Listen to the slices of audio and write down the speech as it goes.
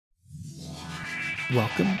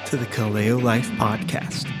Welcome to the Kaleo Life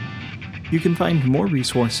Podcast. You can find more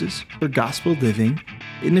resources for gospel living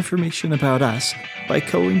and information about us by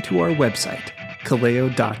going to our website,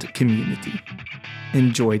 kaleo.community.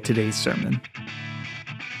 Enjoy today's sermon.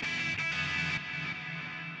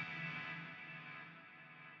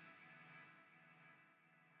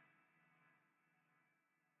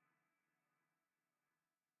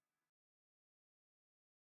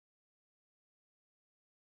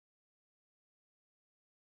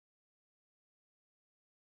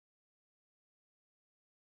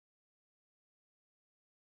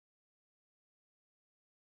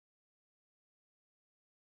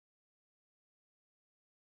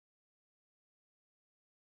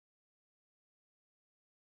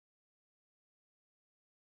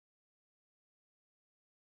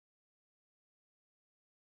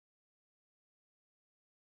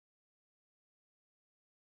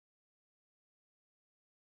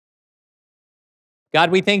 God,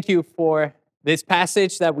 we thank you for this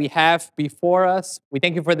passage that we have before us. We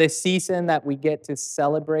thank you for this season that we get to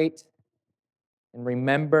celebrate and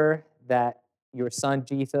remember that your son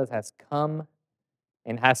Jesus has come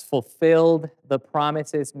and has fulfilled the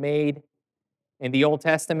promises made in the Old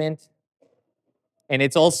Testament. And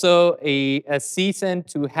it's also a season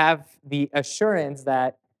to have the assurance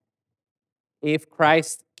that if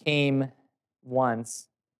Christ came once,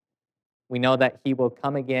 we know that he will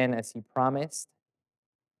come again as he promised,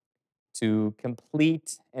 to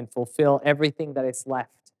complete and fulfill everything that is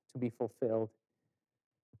left to be fulfilled.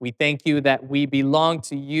 We thank you that we belong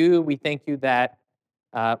to you. We thank you that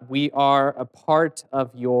we are a part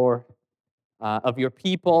of your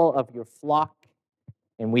people, of your flock.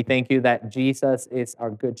 And we thank you that Jesus is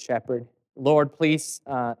our good shepherd. Lord, please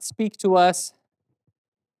speak to us.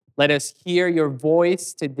 Let us hear your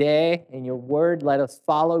voice today and your word. Let us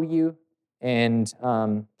follow you. And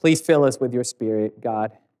please fill us with your spirit,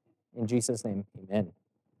 God. In Jesus' name, amen.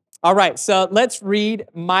 All right, so let's read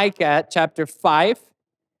Micah chapter 5,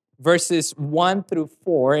 verses 1 through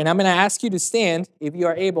 4. And I'm going to ask you to stand, if you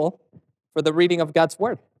are able, for the reading of God's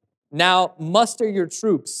word. Now muster your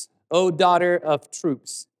troops, O daughter of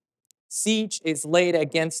troops. Siege is laid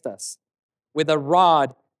against us. With a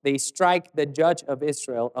rod they strike the judge of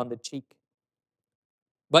Israel on the cheek.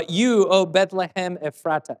 But you, O Bethlehem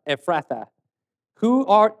Ephrathah, who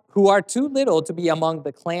are too little to be among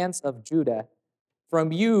the clans of Judah,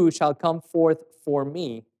 from you shall come forth for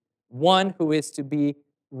me one who is to be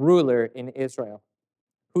ruler in Israel,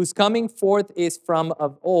 whose coming forth is from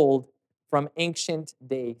of old, from ancient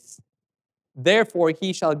days. Therefore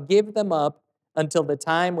he shall give them up until the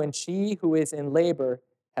time when she who is in labor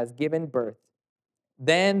has given birth.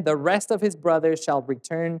 Then the rest of his brothers shall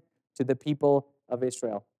return to the people of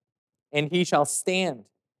Israel. And he shall stand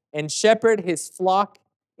and shepherd his flock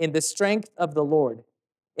in the strength of the Lord,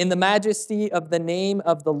 in the majesty of the name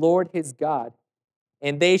of the Lord his God.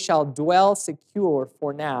 And they shall dwell secure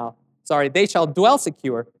for now. They shall dwell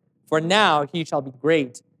secure, for now he shall be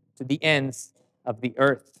great to the ends of the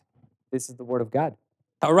earth. This is the word of God.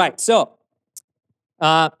 All right, so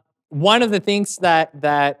one of the things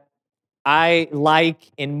that I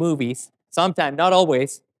like in movies, sometimes, not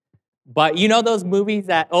always, but you know those movies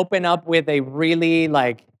that open up with a really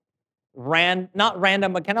not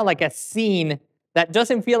random, but kind of like a scene that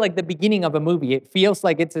doesn't feel like the beginning of a movie. It feels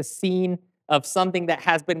like it's a scene of something that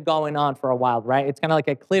has been going on for a while, right? It's kind of like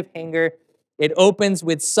a cliffhanger. It opens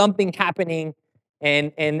with something happening,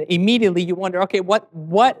 and immediately you wonder, okay,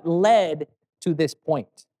 what led to this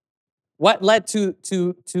point? What led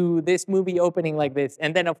to this movie opening like this?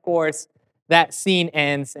 And then, of course, that scene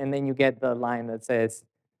ends, and then you get the line that says,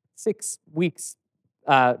 6 weeks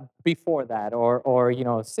before that,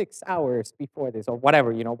 or 6 hours before this, or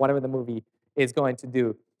whatever the movie is going to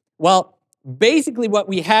do. Well, basically what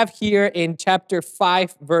we have here in chapter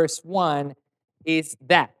 5, verse 1 is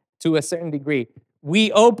that, to a certain degree.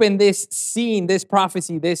 We open this scene, this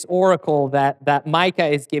prophecy, this oracle that Micah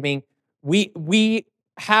is giving. We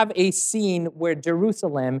have a scene where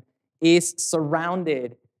Jerusalem is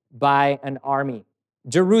surrounded by an army.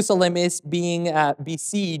 Jerusalem is being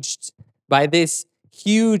besieged by this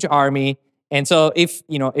huge army, and so if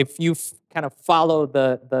you kind of follow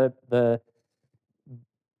the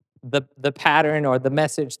pattern or the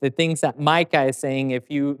message, the things that Micah is saying, if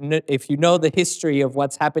you know the history of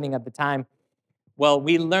what's happening at the time, well,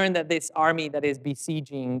 we learn that this army that is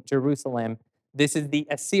besieging Jerusalem, this is the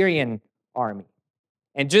Assyrian army.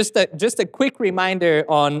 And just a quick reminder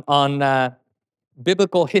on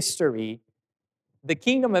biblical history. The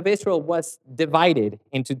kingdom of Israel was divided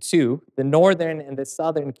into two, the northern and the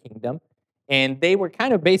southern kingdom, and they were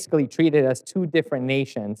kind of basically treated as two different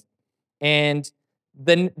nations. And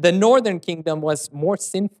The northern kingdom was more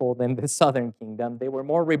sinful than the southern kingdom. They were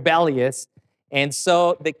more rebellious. And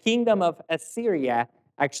so the kingdom of Assyria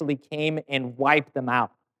actually came and wiped them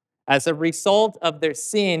out. As a result of their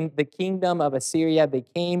sin, the kingdom of Assyria, they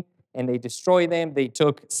came and they destroyed them. They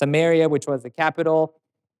took Samaria, which was the capital,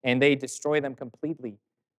 and they destroyed them completely.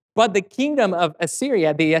 But the kingdom of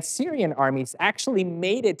Assyria, the Assyrian armies, actually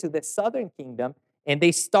made it to the southern kingdom, and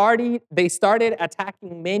they started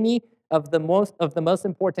attacking many of the most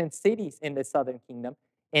important cities in the southern kingdom,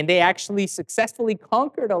 and they actually successfully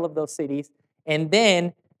conquered all of those cities. And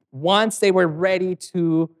then once they were ready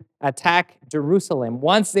to attack Jerusalem,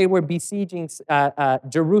 once they were besieging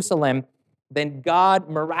Jerusalem, then God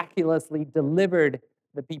miraculously delivered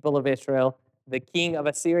the people of Israel. The king of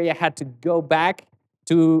Assyria had to go back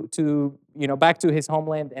back to his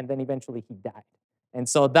homeland, and then eventually he died. And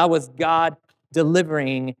so that was God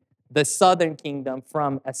delivering the southern kingdom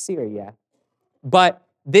from Assyria. But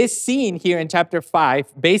this scene here in chapter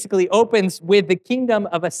 5 basically opens with the kingdom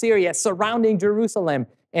of Assyria surrounding Jerusalem.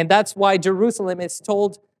 And that's why Jerusalem is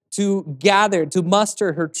told to gather, to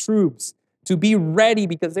muster her troops, to be ready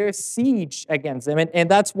because there's siege against them.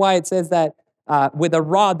 And that's why it says that with a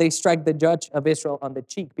rod they strike the judge of Israel on the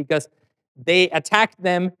cheek, because they attacked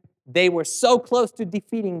them. They were so close to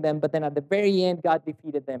defeating them, but then at the very end, God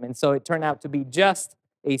defeated them. And so it turned out to be just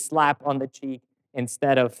a slap on the cheek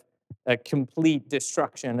instead of a complete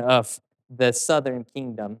destruction of the southern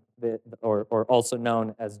kingdom, or also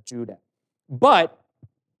known as Judah. But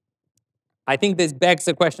I think this begs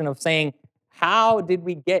the question of saying, how did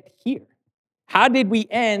we get here? How did we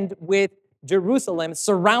end with Jerusalem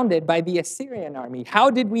surrounded by the Assyrian army? How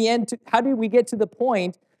did we get to the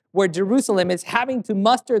point where Jerusalem is having to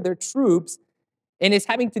muster their troops and is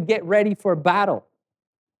having to get ready for battle?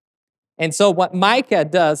 And so what Micah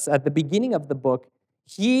does at the beginning of the book,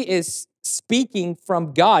 he is speaking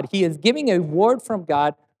from God. He is giving a word from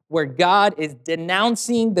God where God is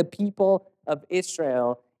denouncing the people of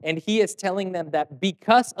Israel, and he is telling them that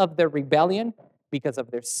because of their rebellion, because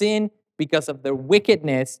of their sin, because of their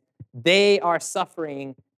wickedness, they are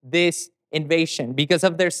suffering this invasion. Because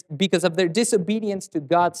of their disobedience to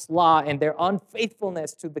God's law and their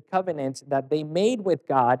unfaithfulness to the covenant that they made with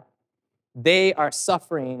God, they are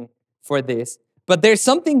suffering for this. But there's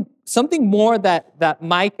something more that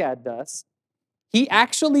Micah does. He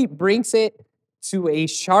actually brings it to a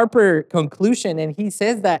sharper conclusion, and he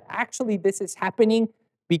says that actually this is happening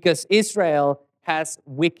because Israel has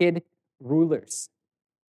wicked rulers,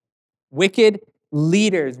 wicked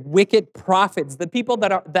leaders, wicked prophets. The people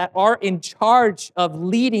that are in charge of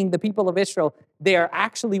leading the people of Israel, they are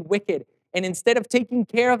actually wicked. And instead of taking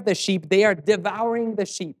care of the sheep, they are devouring the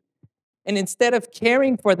sheep. And instead of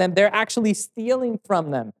caring for them, they're actually stealing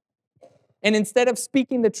from them. And instead of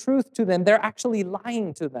speaking the truth to them, they're actually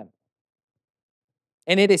lying to them.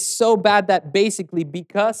 And it is so bad that basically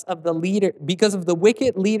because of the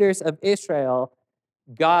wicked leaders of Israel,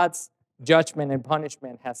 God's judgment and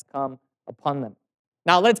punishment has come upon them.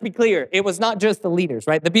 Now, let's be clear. It was not just the leaders,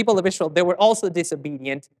 right? The people of Israel, they were also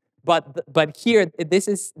disobedient. But here, this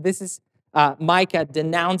is Micah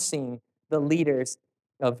denouncing the leaders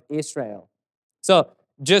of Israel. So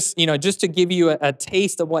just to give you a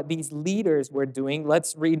taste of what these leaders were doing,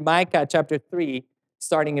 let's read Micah chapter 3,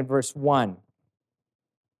 starting in verse 1.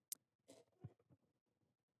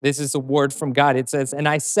 This is a word from God. It says, "And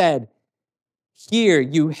I said, hear,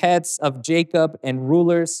 you heads of Jacob and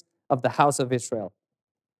rulers of the house of Israel.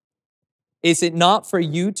 Is it not for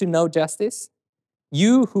you to know justice?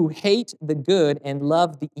 You who hate the good and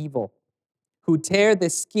love the evil, who tear the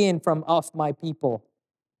skin from off my people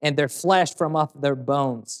and their flesh from off their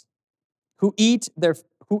bones, who eat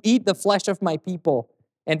the flesh of my people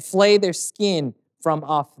and flay their skin from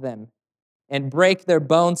off them and break their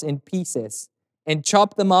bones in pieces and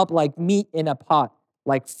chop them up like meat in a pot,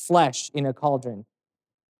 like flesh in a cauldron.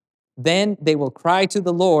 Then they will cry to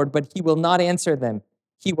the Lord, but he will not answer them.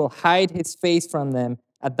 He will hide his face from them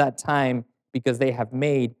at that time because they have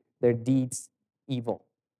made their deeds evil."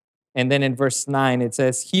 And then in verse 9, it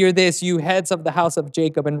says, "Hear this, you heads of the house of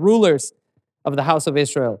Jacob and rulers of the house of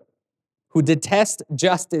Israel, who detest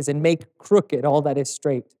justice and make crooked all that is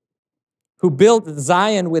straight, who build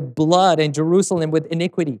Zion with blood and Jerusalem with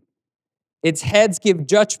iniquity. Its heads give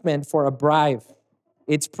judgment for a bribe.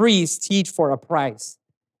 Its priests teach for a price.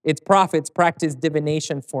 Its prophets practice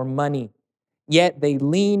divination for money. Yet they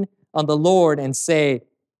lean on the Lord and say,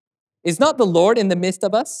 'Is not the Lord in the midst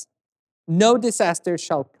of us? No disaster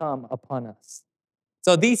shall come upon us.'"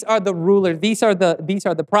 So these are the rulers, these are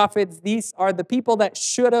the prophets, these are the people that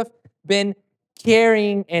should have been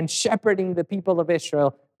carrying and shepherding the people of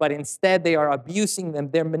Israel, but instead they are abusing them,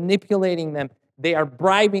 they're manipulating them, they are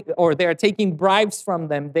bribing, or they are taking bribes from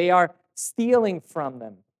them, they are stealing from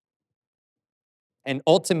them. And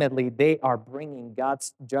ultimately, they are bringing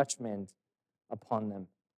God's judgment upon them.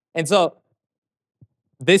 And so,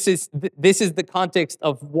 this is the context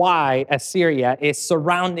of why Assyria is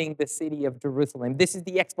surrounding the city of Jerusalem. This is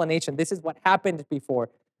the explanation. This is what happened before.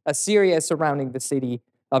 Assyria is surrounding the city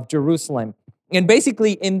of Jerusalem. And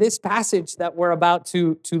basically, in this passage that we're about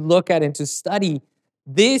to look at and to study,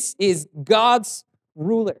 this is God's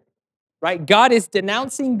ruler, right? God is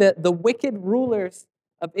denouncing the wicked rulers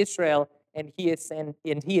of Israel, and he is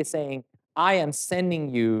saying, I am sending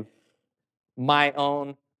you my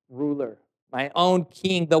own ruler, my own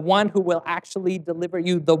king, the one who will actually deliver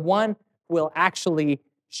you, the one who will actually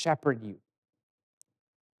shepherd you.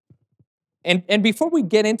 And before we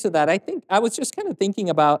get into that, I was just kind of thinking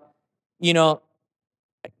about,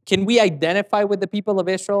 can we identify with the people of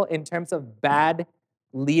Israel in terms of bad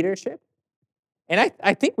leadership? And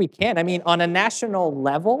I think we can. I mean, on a national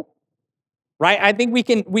level, right? I think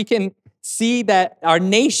we can see that our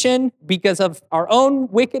nation, because of our own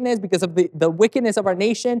wickedness, because of the wickedness of our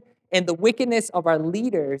nation and the wickedness of our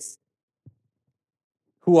leaders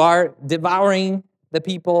who are devouring the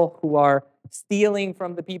people, who are stealing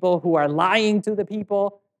from the people, who are lying to the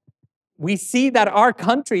people, we see that our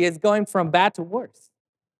country is going from bad to worse,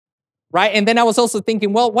 right? And then I was also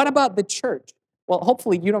thinking, well, what about the church? Well,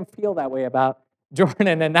 hopefully you don't feel that way about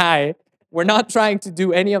Jordan and I. We're not trying to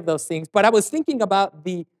do any of those things. But I was thinking about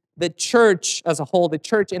the church as a whole, the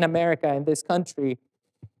church in America, in this country.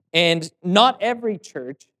 And not every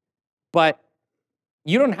church, but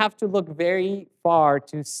you don't have to look very far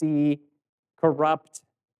to see corrupt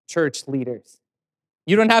church leaders.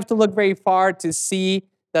 You don't have to look very far to see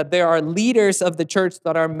that there are leaders of the church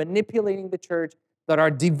that are manipulating the church, that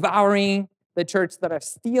are devouring the church, that are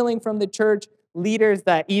stealing from the church, leaders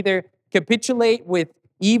that either capitulate with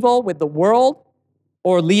evil, with the world,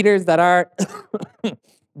 or leaders that are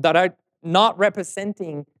that are not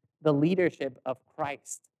representing the leadership of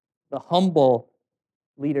Christ, the humble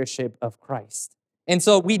leadership of Christ. And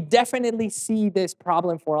so we definitely see this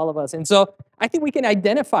problem for all of us. And so I think we can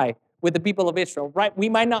identify with the people of Israel, right? We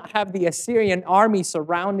might not have the Assyrian army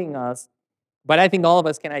surrounding us, but I think all of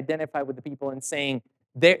us can identify with the people in saying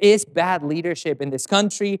there is bad leadership in this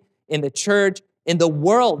country, in the church, in the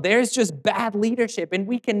world. There's just bad leadership, and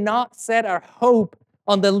we cannot set our hope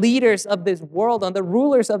on the leaders of this world, on the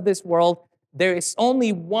rulers of this world. There is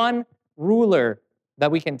only one ruler that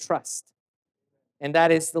we can trust, and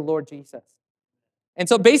that is the Lord Jesus. And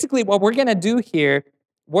so basically what we're going to do here,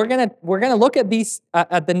 we're going to look at these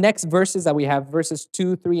at the next verses that we have, verses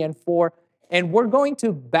 2, 3, and 4, and we're going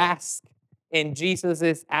to bask in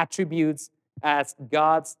Jesus' attributes as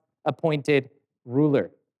God's appointed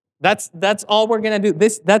ruler. That's all we're going to do.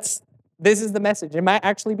 This is the message. It might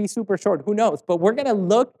actually be super short. Who knows? But we're going to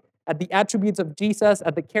look at the attributes of Jesus,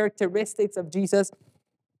 at the characteristics of Jesus.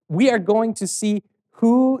 We are going to see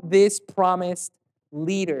who this promised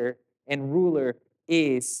leader and ruler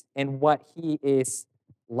is and what he is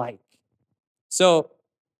like. So,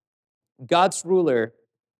 God's ruler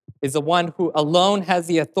is the one who alone has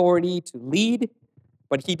the authority to lead,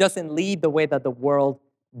 but he doesn't lead the way that the world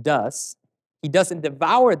does. He doesn't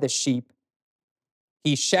devour the sheep.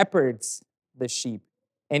 He shepherds the sheep,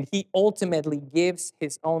 and he ultimately gives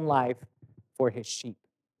his own life for his sheep.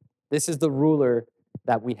 This is the ruler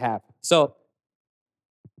that we have. So,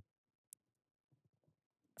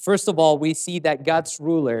 first of all, we see that God's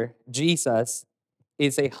ruler, Jesus,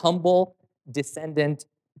 is a humble descendant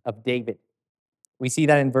of David. We see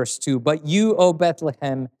that in verse 2. But you, O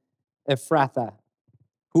Bethlehem Ephrathah,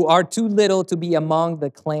 who are too little to be among the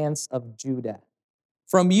clans of Judah,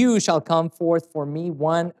 from you shall come forth for me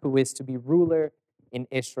one who is to be ruler in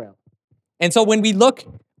Israel. And so when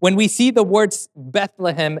we see the words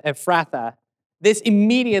Bethlehem Ephrathah, this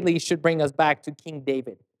immediately should bring us back to King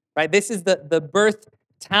David, right? This is the birth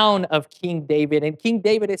town of King David. And King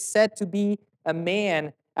David is said to be a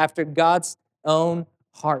man after God's own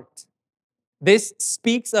heart. This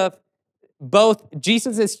speaks of both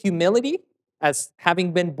Jesus' humility as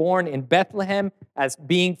having been born in Bethlehem, as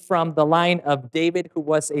being from the line of David, who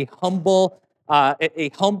was a humble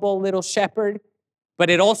little shepherd,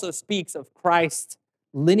 but it also speaks of Christ's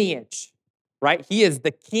lineage, right? He is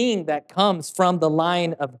the king that comes from the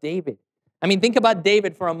line of David. I mean, think about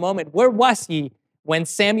David for a moment. Where was he when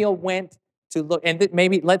Samuel went to look? And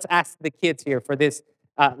maybe let's ask the kids here for this.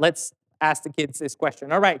 Let's ask the kids this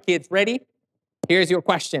question. All right, kids, ready? Here's your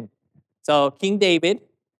question. So King David,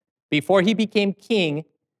 before he became king,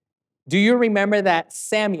 do you remember that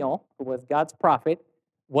Samuel, who was God's prophet,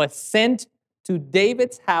 was sent to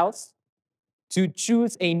David's house to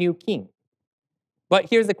choose a new king. But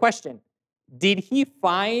here's the question. Did he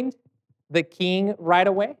find the king right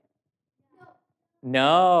away?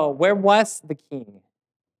 No. Where was the king?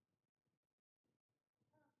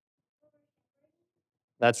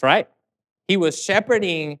 That's right. He was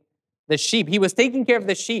shepherding the sheep. He was taking care of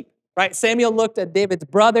the sheep, right? Samuel looked at David's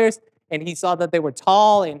brothers and he saw that they were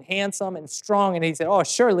tall and handsome and strong, and he said, "Oh,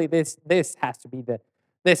 surely this has to be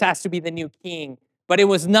the new king." But it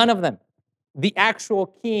was none of them. The actual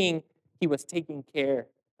king, he was taking care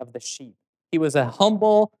of the sheep. He was a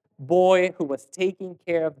humble boy who was taking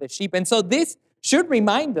care of the sheep. And so this should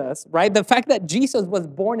remind us, right? The fact that Jesus was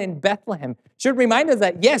born in Bethlehem should remind us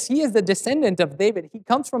that, yes, he is the descendant of David. He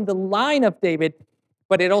comes from the line of David,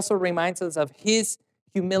 but it also reminds us of his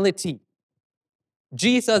humility.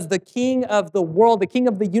 Jesus, the king of the world, the king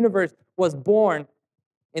of the universe, was born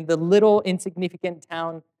in the little insignificant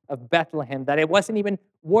town of Bethlehem, that it wasn't even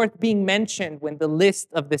worth being mentioned when the list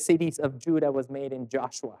of the cities of Judah was made in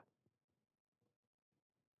Joshua.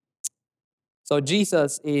 So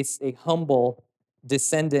Jesus is a humble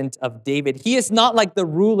descendant of David. He is not like the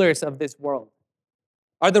rulers of this world.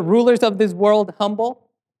 Are the rulers of this world humble?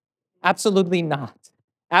 Absolutely not.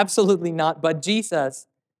 Absolutely not. But Jesus,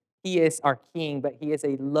 he is our king, but he is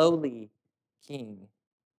a lowly king.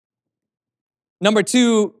 Number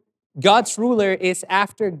two, God's ruler is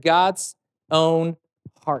after God's own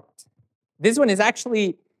heart. This one is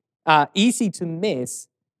actually easy to miss,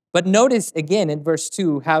 but notice again in verse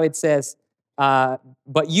 2 how it says,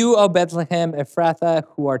 "But you, O Bethlehem Ephrathah,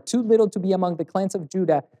 who are too little to be among the clans of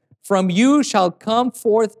Judah, from you shall come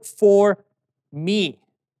forth for me."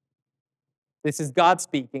 This is God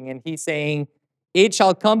speaking, and he's saying, "It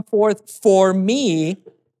shall come forth for me,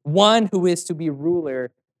 one who is to be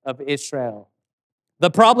ruler of Israel." The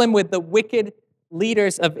problem with the wicked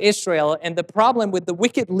leaders of Israel and the problem with the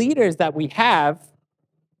wicked leaders that we have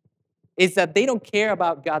is that they don't care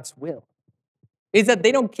about God's will. Is that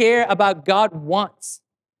they don't care about God wants.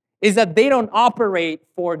 Is that they don't operate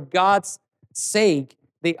for God's sake.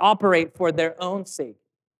 They operate for their own sake.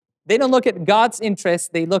 They don't look at God's interests.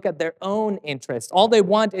 They look at their own interests. All they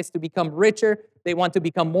want is to become richer. They want to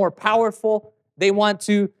become more powerful. They want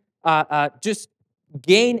to just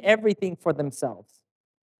gain everything for themselves.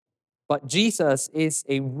 But Jesus is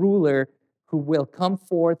a ruler who will come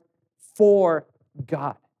forth for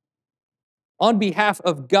God, on behalf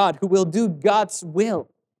of God, who will do God's will.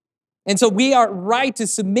 And so we are right to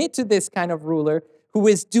submit to this kind of ruler who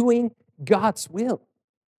is doing God's will.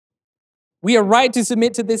 We are right to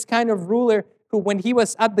submit to this kind of ruler who, when he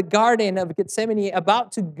was at the Garden of Gethsemane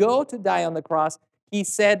about to go to die on the cross, he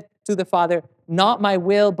said to the Father, "Not my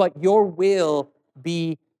will, but your will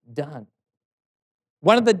be done."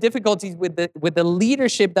 One of the difficulties with the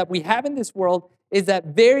leadership that we have in this world is that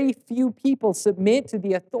very few people submit to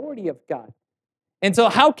the authority of God. And so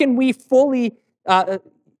how can we fully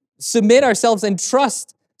submit ourselves and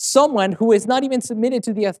trust someone who is not even submitted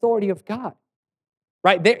to the authority of God?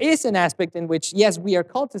 Right? There is an aspect in which, yes, we are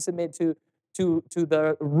called to submit to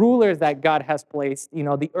the rulers that God has placed,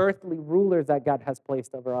 the earthly rulers that God has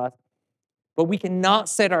placed over us. But we cannot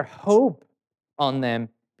set our hope on them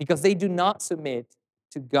because they do not submit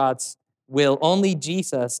to God's will. Only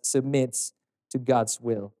Jesus submits to God's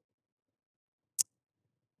will.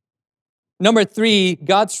 Number 3,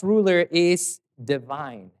 God's ruler is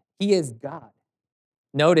divine. He is God.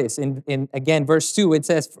 Notice in again, verse 2, it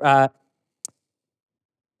says,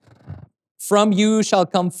 "From you shall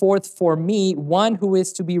come forth for me one who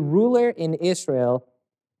is to be ruler in Israel,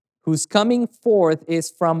 whose coming forth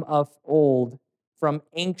is from of old, from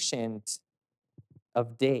ancient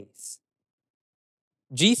of days."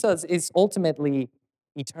 Jesus is ultimately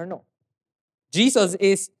eternal. Jesus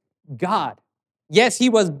is God. Yes, he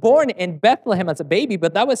was born in Bethlehem as a baby,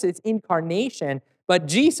 but that was his incarnation. But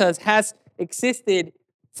Jesus has existed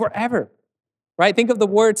forever, right? Think of the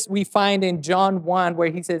words we find in John 1 where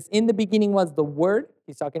he says, "In the beginning was the Word."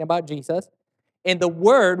 He's talking about Jesus. "And the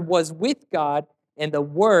Word was with God, and the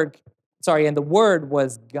Word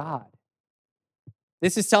was God."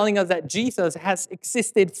 This is telling us that Jesus has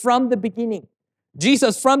existed from the beginning.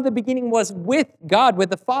 Jesus from the beginning was with God, with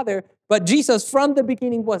the Father, but Jesus from the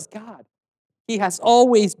beginning was God. He has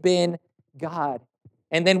always been God.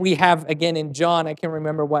 And then we have, again in John, I can't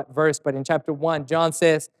remember what verse, but in chapter 1, John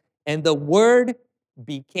says, "And the Word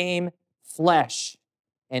became flesh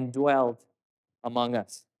and dwelled among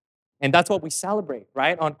us." And that's what we celebrate,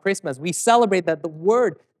 right? On Christmas, we celebrate that the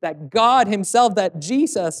Word, that God himself, that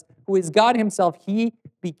Jesus, who is God himself, he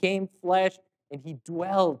became flesh and he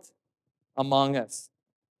dwelled among us.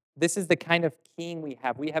 This is the kind of king we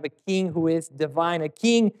have. We have a king who is divine, a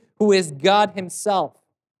king who is God himself.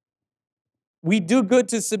 We do good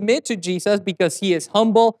to submit to Jesus because he is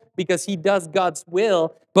humble, because he does God's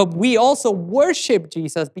will, but we also worship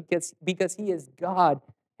Jesus because he is God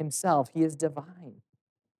himself. He is divine.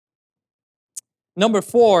 Number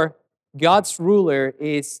 4, God's ruler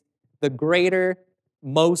is the greater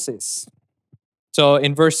Moses. So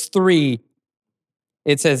in verse 3,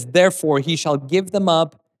 it says, "Therefore he shall give them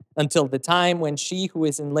up until the time when she who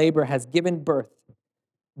is in labor has given birth.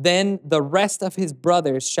 Then the rest of his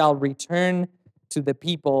brothers shall return to the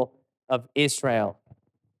people of Israel."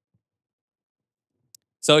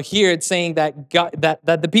 So here it's saying that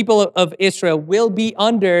that the people of Israel will be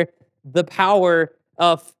under the power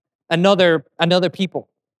of another people,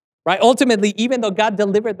 right? Ultimately, even though God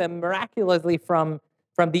delivered them miraculously from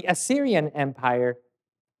the Assyrian Empire,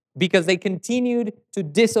 because they continued to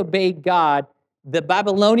disobey God, the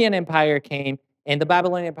Babylonian Empire came, and the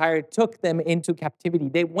Babylonian Empire took them into captivity.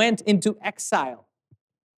 They went into exile.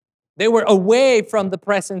 They were away from the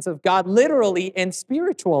presence of God, literally and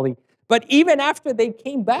spiritually. But even after they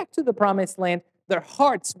came back to the promised land, their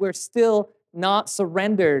hearts were still not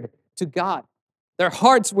surrendered to God. Their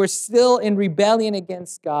hearts were still in rebellion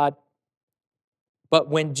against God. But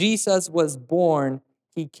when Jesus was born,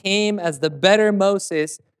 he came as the better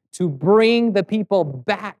Moses to bring the people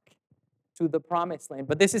back to the promised land.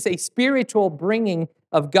 But this is a spiritual bringing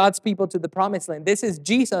of God's people to the promised land. This is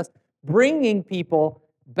Jesus bringing people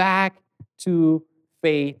back to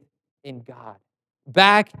faith in God,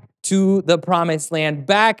 back to the promised land,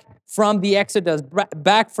 back from the Exodus,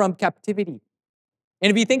 back from captivity.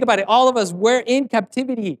 And if you think about it, all of us, we're in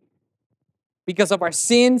captivity because of our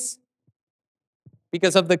sins,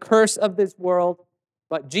 because of the curse of this world.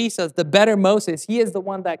 But Jesus, the better Moses, he is the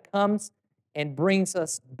one that comes and brings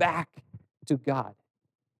us back to God.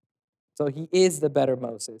 So he is the better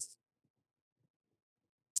Moses.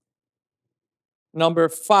 Number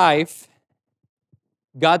 5,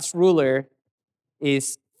 God's ruler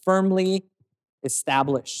is firmly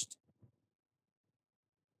established.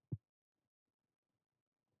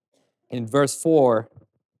 In verse 4,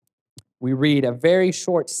 we read a very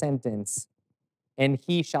short sentence, "And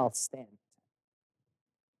he shall stand."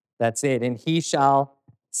 That's it, "and he shall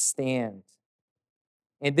stand."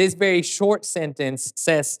 And this very short sentence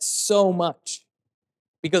says so much.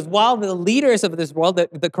 Because while the leaders of this world,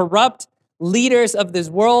 the corrupt leaders of this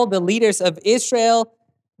world, the leaders of Israel,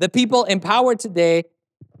 the people in power today,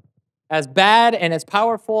 as bad and as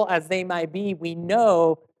powerful as they might be, we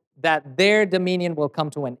know that their dominion will come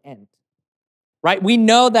to an end. Right? We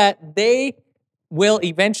know that they will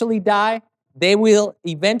eventually die. They will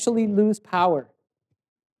eventually lose power.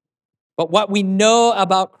 But what we know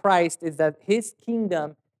about Christ is that his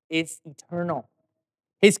kingdom is eternal.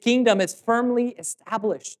 His kingdom is firmly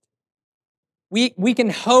established. We can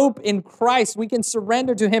hope in Christ. We can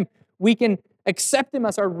surrender to him. We can accept him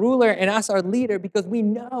as our ruler and as our leader because we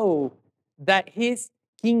know that his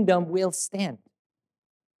kingdom will stand.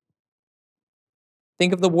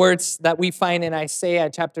 Think of the words that we find in Isaiah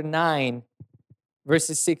chapter 9,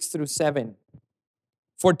 verses 6 through 7.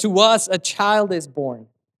 "For to us a child is born,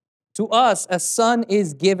 to us a son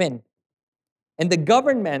is given, and the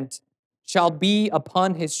government shall be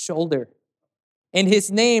upon his shoulder, and his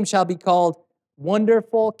name shall be called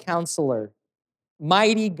Wonderful Counselor,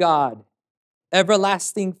 Mighty God,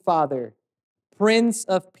 Everlasting Father, Prince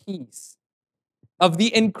of Peace. Of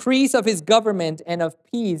the increase of his government and of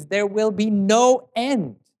peace there will be no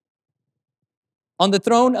end. On the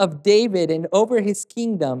throne of David and over his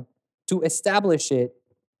kingdom, to establish it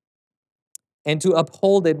and to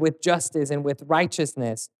uphold it with justice and with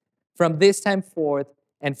righteousness from this time forth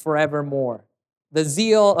and forevermore. The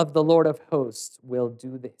zeal of the Lord of hosts will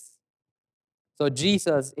do this." So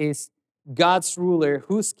Jesus is God's ruler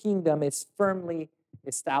whose kingdom is firmly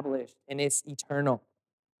established and is eternal.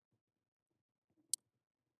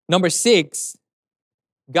 Number 6,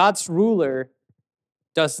 God's ruler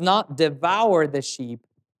does not devour the sheep,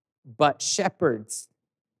 but shepherds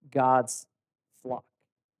God's flock.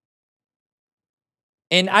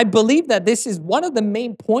 And I believe that this is one of the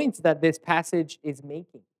main points that this passage is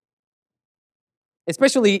making,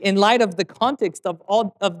 especially in light of the context of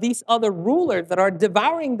all of these other rulers that are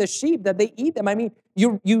devouring the sheep, that they eat them. I mean,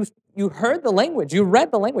 you heard the language, you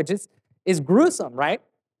read the language. It's gruesome, right?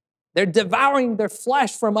 They're devouring their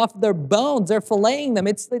flesh from off their bones. They're filleting them.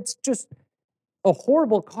 It's just a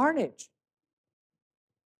horrible carnage.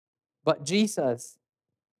 But Jesus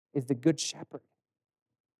is the good shepherd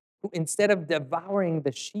who, instead of devouring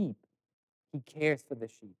the sheep, he cares for the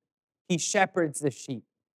sheep. He shepherds the sheep.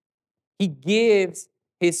 He gives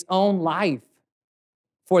his own life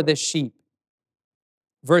for the sheep.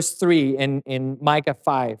 Verse 3 in Micah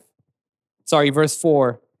 5. Verse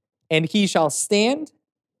 4. And he shall stand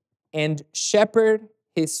and shepherd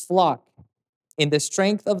his flock in the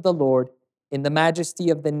strength of the Lord, in the majesty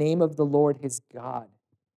of the name of the Lord his God.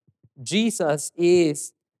 Jesus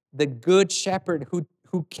is the good shepherd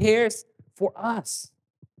who cares for us.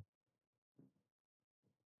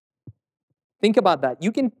 Think about that.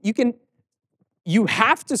 You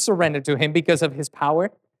have to surrender to him because of his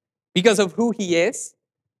power, because of who he is,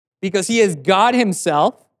 because he is God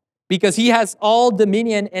himself, because he has all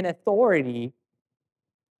dominion and authority.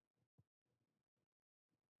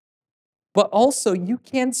 But also you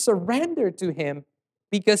can surrender to him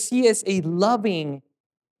because he is a loving,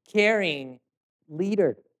 caring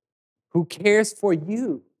leader who cares for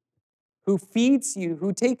you, who feeds you,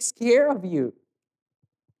 who takes care of you.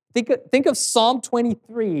 Think of Psalm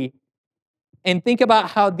 23 and think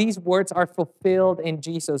about how these words are fulfilled in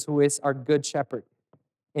Jesus, who is our good shepherd.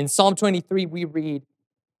 In Psalm 23, we read,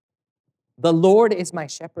 "The Lord is my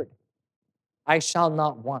shepherd. I shall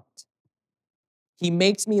not want. He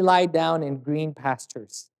makes me lie down in green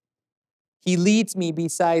pastures. He leads me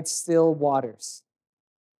beside still waters.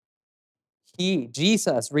 He,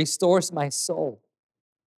 Jesus, restores my soul.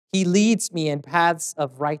 He leads me in paths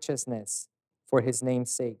of righteousness for his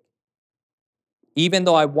name's sake. Even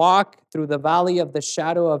though I walk through the valley of the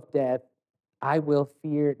shadow of death, I will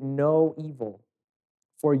fear no evil,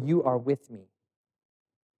 for you are with me.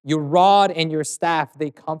 Your rod and your staff,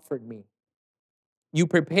 they comfort me. You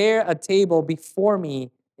prepare a table before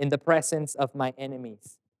me in the presence of my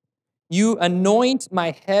enemies. You anoint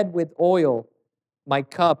my head with oil, my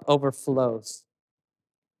cup overflows.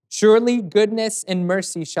 Surely goodness and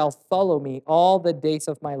mercy shall follow me all the days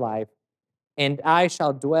of my life, and I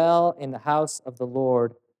shall dwell in the house of the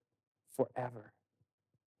Lord forever."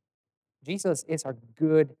 Jesus is our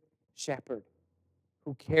good shepherd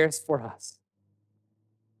who cares for us.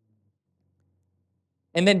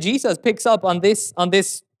 And then Jesus picks up on this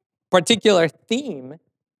particular theme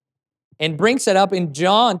and brings it up in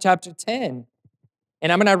John chapter 10.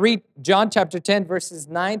 And I'm going to read John chapter 10, verses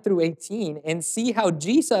 9 through 18, and see how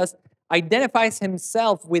Jesus identifies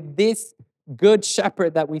himself with this good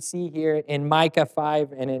shepherd that we see here in Micah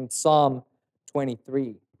 5 and in Psalm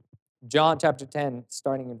 23. John chapter 10,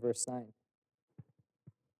 starting in verse 9.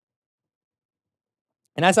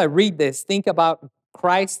 And as I read this, think about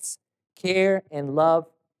Christ's care and love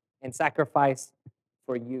and sacrifice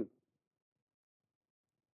for you.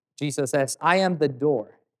 Jesus says, "I am the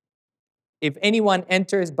door. If anyone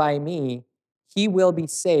enters by me, he will be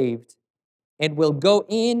saved and will go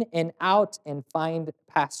in and out and find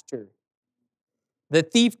pasture. The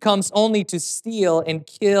thief comes only to steal and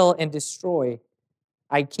kill and destroy.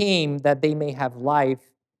 I came that they may have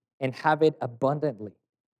life and have it abundantly.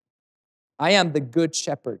 I am the good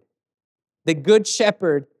shepherd. The good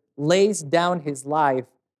shepherd lays down his life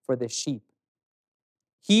for the sheep.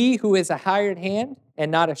 He who is a hired hand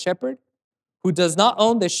and not a shepherd, who does not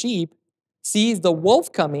own the sheep, sees the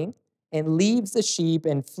wolf coming and leaves the sheep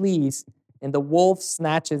and flees, and the wolf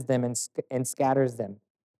snatches them and scatters them.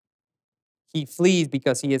 He flees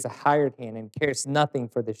because he is a hired hand and cares nothing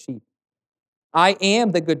for the sheep. I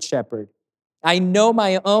am the good shepherd. I know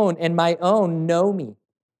my own, and my own know me,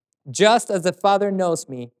 just as the Father knows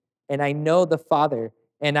me, and I know the Father,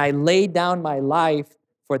 and I lay down my life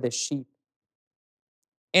for the sheep.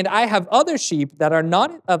 And I have other sheep that are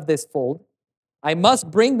not of this fold. I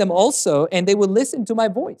must bring them also, and they will listen to my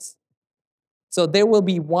voice. So there will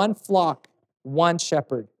be one flock, one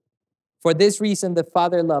shepherd. For this reason the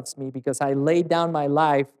Father loves me, because I lay down my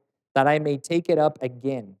life that I may take it up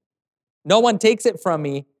again. No one takes it from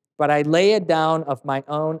me, but I lay it down of my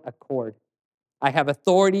own accord. I have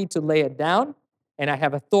authority to lay it down, and I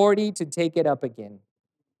have authority to take it up again.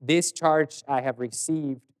 This charge I have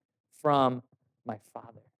received from my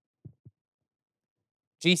Father."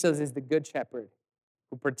 Jesus is the good shepherd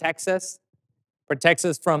who protects us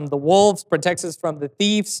from the wolves, protects us from the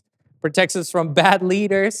thieves, protects us from bad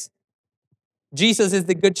leaders. Jesus is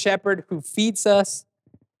the good shepherd who feeds us.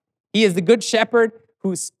 He is the good shepherd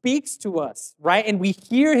who speaks to us, right? And we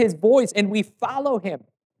hear his voice and we follow him.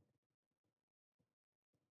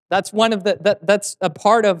 That's that's a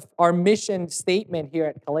part of our mission statement here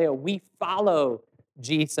at Kaleo. We follow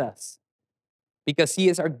Jesus because he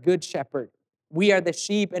is our good shepherd. We are the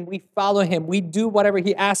sheep and we follow him. We do whatever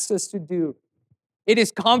he asks us to do. It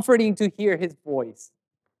is comforting to hear his voice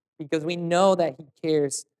because we know that he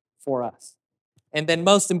cares for us. And then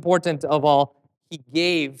most important of all, he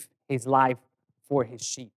gave his life for his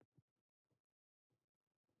sheep.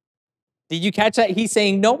 Did you catch that? He's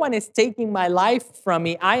saying, no one is taking my life from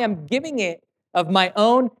me. I am giving it of my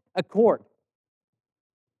own accord.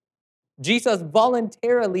 Jesus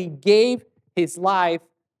voluntarily gave his life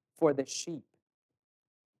for the sheep.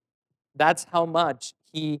 That's how much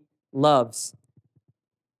he loves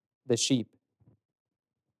the sheep.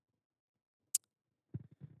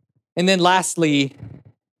 And then lastly,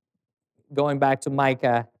 going back to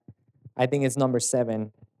Micah, I think it's number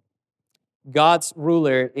 7. God's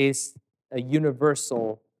ruler is a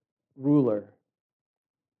universal ruler.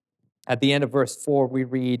 At the end of verse 4, we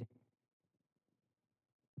read,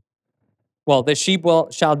 well, the sheep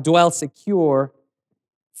shall dwell secure,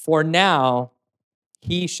 for now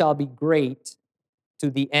he shall be great to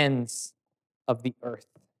the ends of the earth.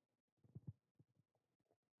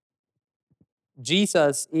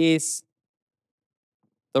 Jesus is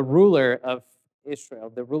the ruler of Israel,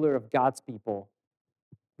 the ruler of God's people.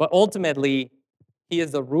 But ultimately, he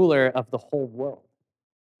is the ruler of the whole world.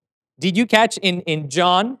 Did you catch in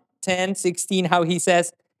John 10:16 how he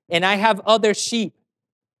says, "And I have other sheep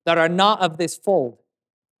that are not of this fold.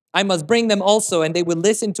 I must bring them also, and they will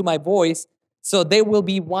listen to my voice, so they will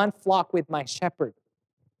be one flock with my shepherd."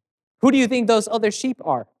 Who do you think those other sheep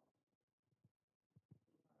are?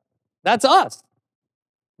 That's us.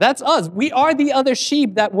 That's us. We are the other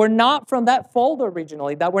sheep that were not from that fold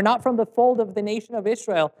originally, that were not from the fold of the nation of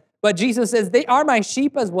Israel. But Jesus says, they are my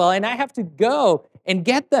sheep as well, and I have to go and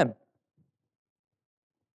get them.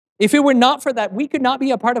 If it were not for that, we could not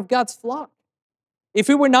be a part of God's flock. If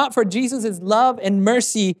it were not for Jesus' love and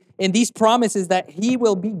mercy and these promises that he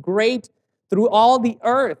will be great through all the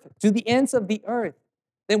earth, to the ends of the earth,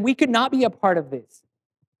 then we could not be a part of this.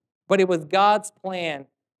 But it was God's plan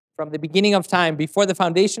from the beginning of time, before the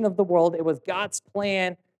foundation of the world. It was God's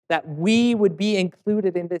plan that we would be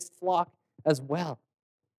included in this flock as well.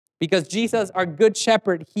 Because Jesus, our good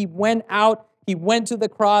shepherd, he went out, he went to the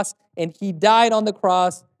cross, and he died on the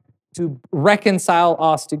cross to reconcile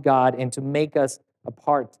us to God and to make us a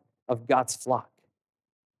part of God's flock.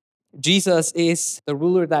 Jesus is the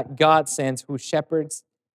ruler that God sends, who shepherds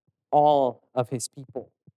all of his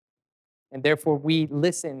people. And therefore we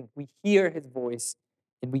listen, we hear his voice,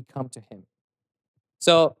 and we come to him.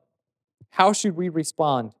 So how should we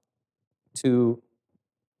respond to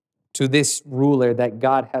this ruler that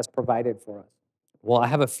God has provided for us? Well, I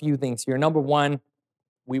have a few things here. Number 1,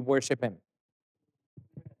 we worship him.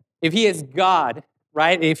 If he is God,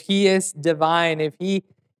 right? If he is divine, if he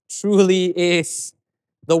truly is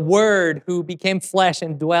the Word who became flesh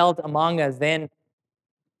and dwelt among us, then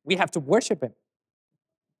we have to worship him.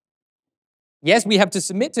 Yes, we have to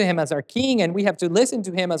submit to him as our king, and we have to listen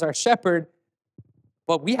to him as our shepherd,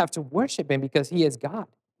 but we have to worship him because he is God.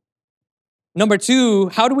 Number 2,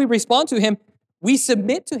 how do we respond to him? We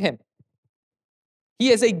submit to him.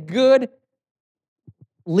 He is a good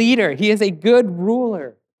leader. He is a good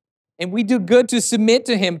ruler. And we do good to submit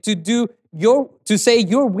to him, to say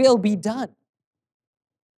your will be done.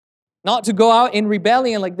 Not to go out in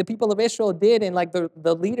rebellion like the people of Israel did and like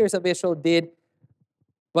the leaders of Israel did,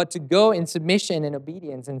 but to go in submission and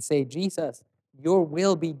obedience and say, Jesus, your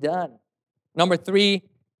will be done. Number 3,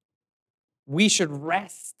 we should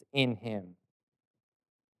rest in him.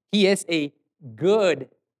 He is a good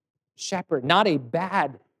shepherd, not a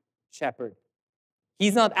bad shepherd.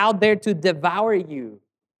 He's not out there to devour you.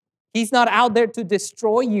 He's not out there to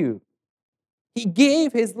destroy you. He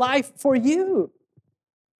gave his life for you.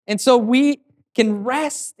 And so we can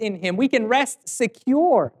rest in him. We can rest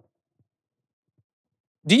secure.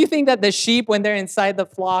 Do you think that the sheep, when they're inside the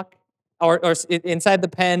flock or inside the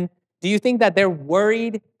pen, do you think that they're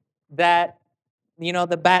worried that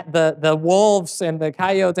the wolves and the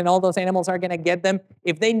coyotes and all those animals are going to get them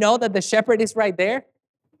if they know that the shepherd is right there?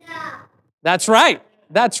 No. That's right.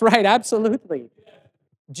 That's right. Absolutely.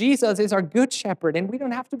 Jesus is our good shepherd, and we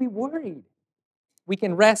don't have to be worried. We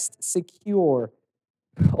can rest secure.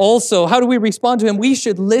 Also, how do we respond to him? We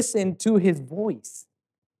should listen to his voice,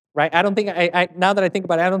 right? I don't think, now that I think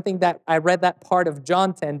about it, I don't think that I read that part of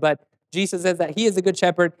John 10, but Jesus says that he is a good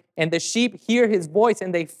shepherd, and the sheep hear his voice,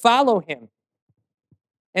 and they follow him.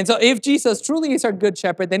 And so if Jesus truly is our good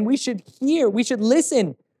shepherd, then we should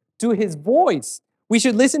listen to his voice. We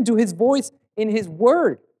should listen to his voice in his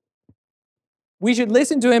word. We should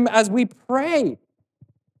listen to him as we pray.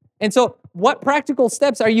 And so what practical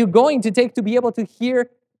steps are you going to take to be able to hear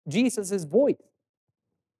Jesus' voice?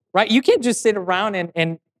 Right? You can't just sit around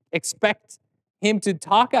and expect him to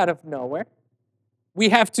talk out of nowhere. We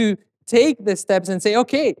have to take the steps and say,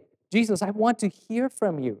 okay, Jesus, I want to hear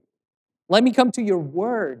from you. Let me come to your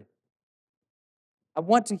word. I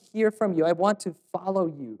want to hear from you. I want to follow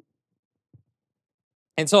you.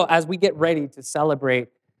 And so as we get ready to celebrate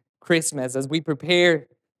Christmas, as we prepare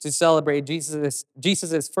to celebrate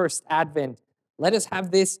Jesus's first advent, let us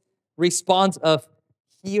have this response of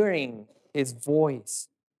hearing his voice.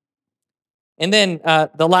 And then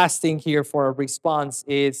the last thing here for a response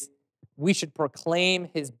is we should proclaim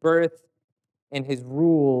his birth and his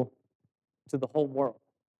rule to the whole world.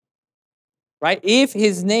 Right? If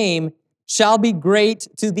his name shall be great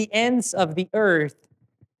to the ends of the earth,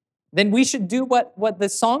 then we should do what the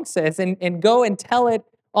song says and go and tell it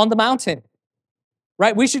on the mountain.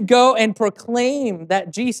 Right? We should go and proclaim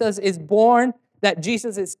that Jesus is born, that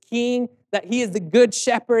Jesus is king, that he is the good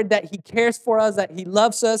shepherd, that he cares for us, that he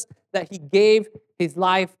loves us, that he gave his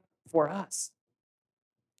life for us.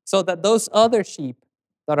 So that those other sheep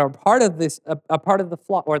that are part of this, a part of the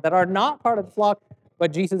flock, or that are not part of the flock,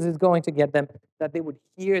 but Jesus is going to get them, that they would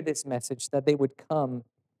hear this message, that they would come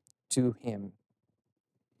to him.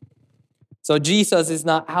 So Jesus is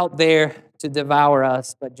not out there to devour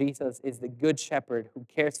us, but Jesus is the good shepherd who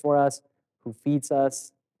cares for us, who feeds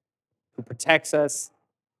us, who protects us,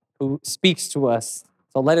 who speaks to us.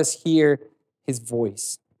 So let us hear his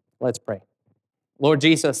voice. Let's pray. Lord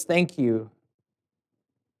Jesus, thank you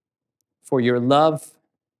for your love,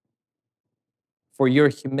 for your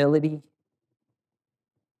humility.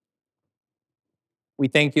 We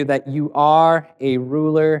thank you that you are a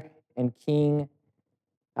ruler and king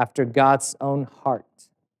after God's own heart.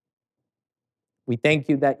 We thank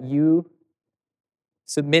you that you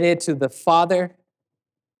submitted to the Father.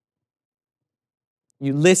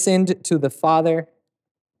 You listened to the Father,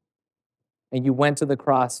 and you went to the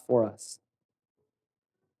cross for us.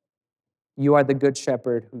 You are the good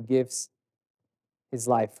shepherd who gives his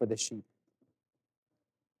life for the sheep.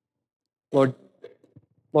 Lord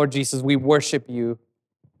Jesus, we worship you.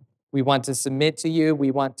 We want to submit to you.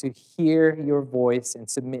 We want to hear your voice and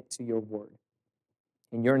submit to your word.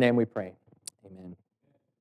 In your name we pray. Amen.